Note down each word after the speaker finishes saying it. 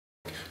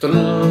The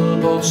little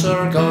boats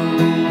are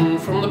gone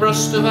from the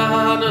breast of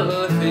Anna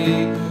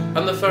Liffey,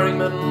 and the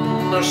ferrymen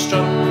are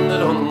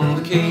stranded on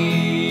the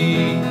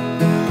quay.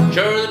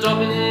 Sure, the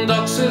Dublin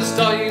docks is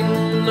dying,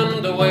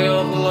 and the way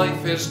of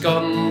life is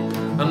gone,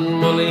 and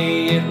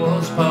Molly, it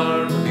was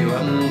part of you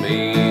and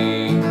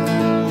me.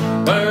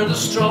 Where the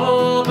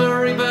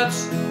strawberry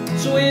beds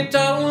sweep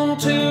down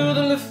to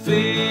the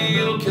Liffey,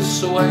 you'll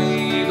kiss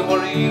away the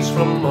worries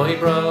from my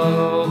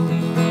brow.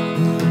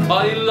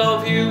 I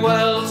love you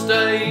well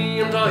today,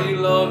 and I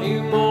love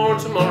you more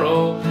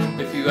tomorrow.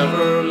 If you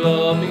ever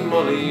love me,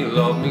 Molly,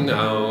 love me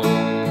now.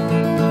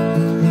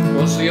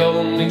 Was the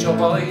only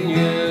job I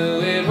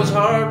knew, it was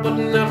hard but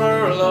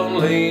never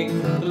lonely.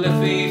 The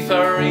Liffey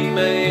ferry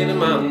made a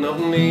man of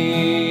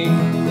me.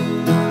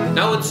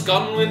 Now it's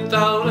gone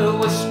without a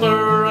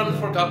whisper and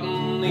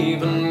forgotten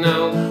even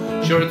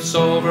now. Sure it's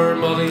over,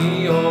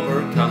 Molly,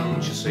 over,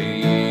 can't you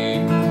see?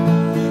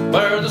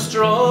 Where the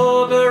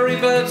strawberry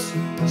beds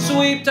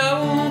sweep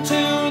down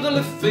to the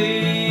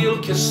Liffey,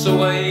 you'll kiss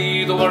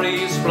away the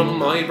worries from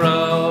my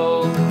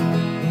brow.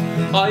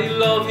 I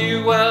love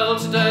you well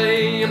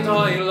today, and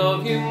I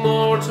love you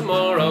more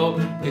tomorrow.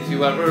 If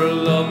you ever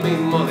love me,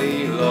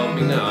 Molly, love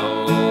me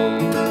now.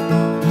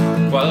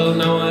 Well,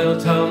 now I'll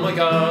tell my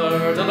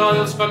guard, and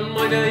I'll spend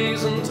my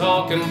days in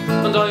talking,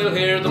 and I'll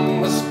hear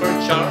them whisper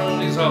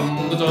Charlie's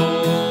on the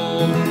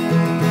door.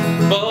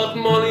 But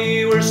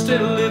Molly, we're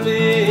still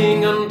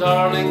living, and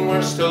darling,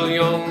 we're still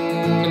young,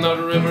 and that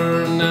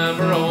river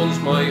never owns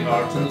my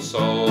heart and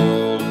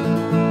soul.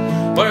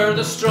 Where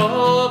the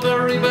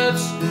strawberry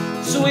beds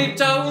sweep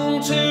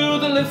down to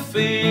the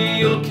Liffey,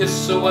 you'll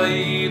kiss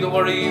away the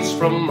worries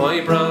from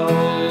my brow.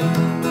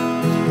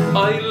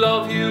 I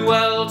love you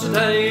well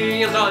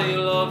today, and I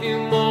love you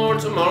more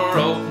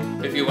tomorrow.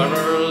 If you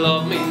ever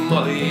love me,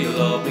 Molly,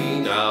 love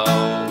me now.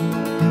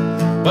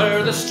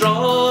 Where the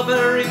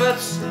strawberry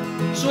beds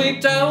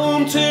sweep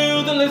down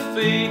to the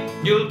Liffey,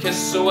 you'll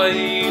kiss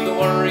away the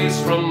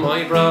worries from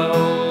my brow.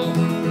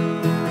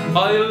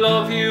 I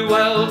love you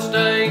well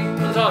today,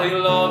 and I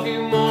love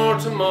you more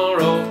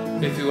tomorrow.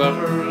 If you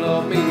ever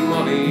love me,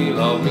 Molly,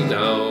 love me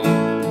now.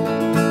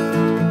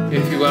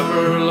 If you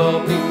ever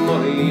love me,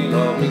 Molly,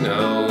 love me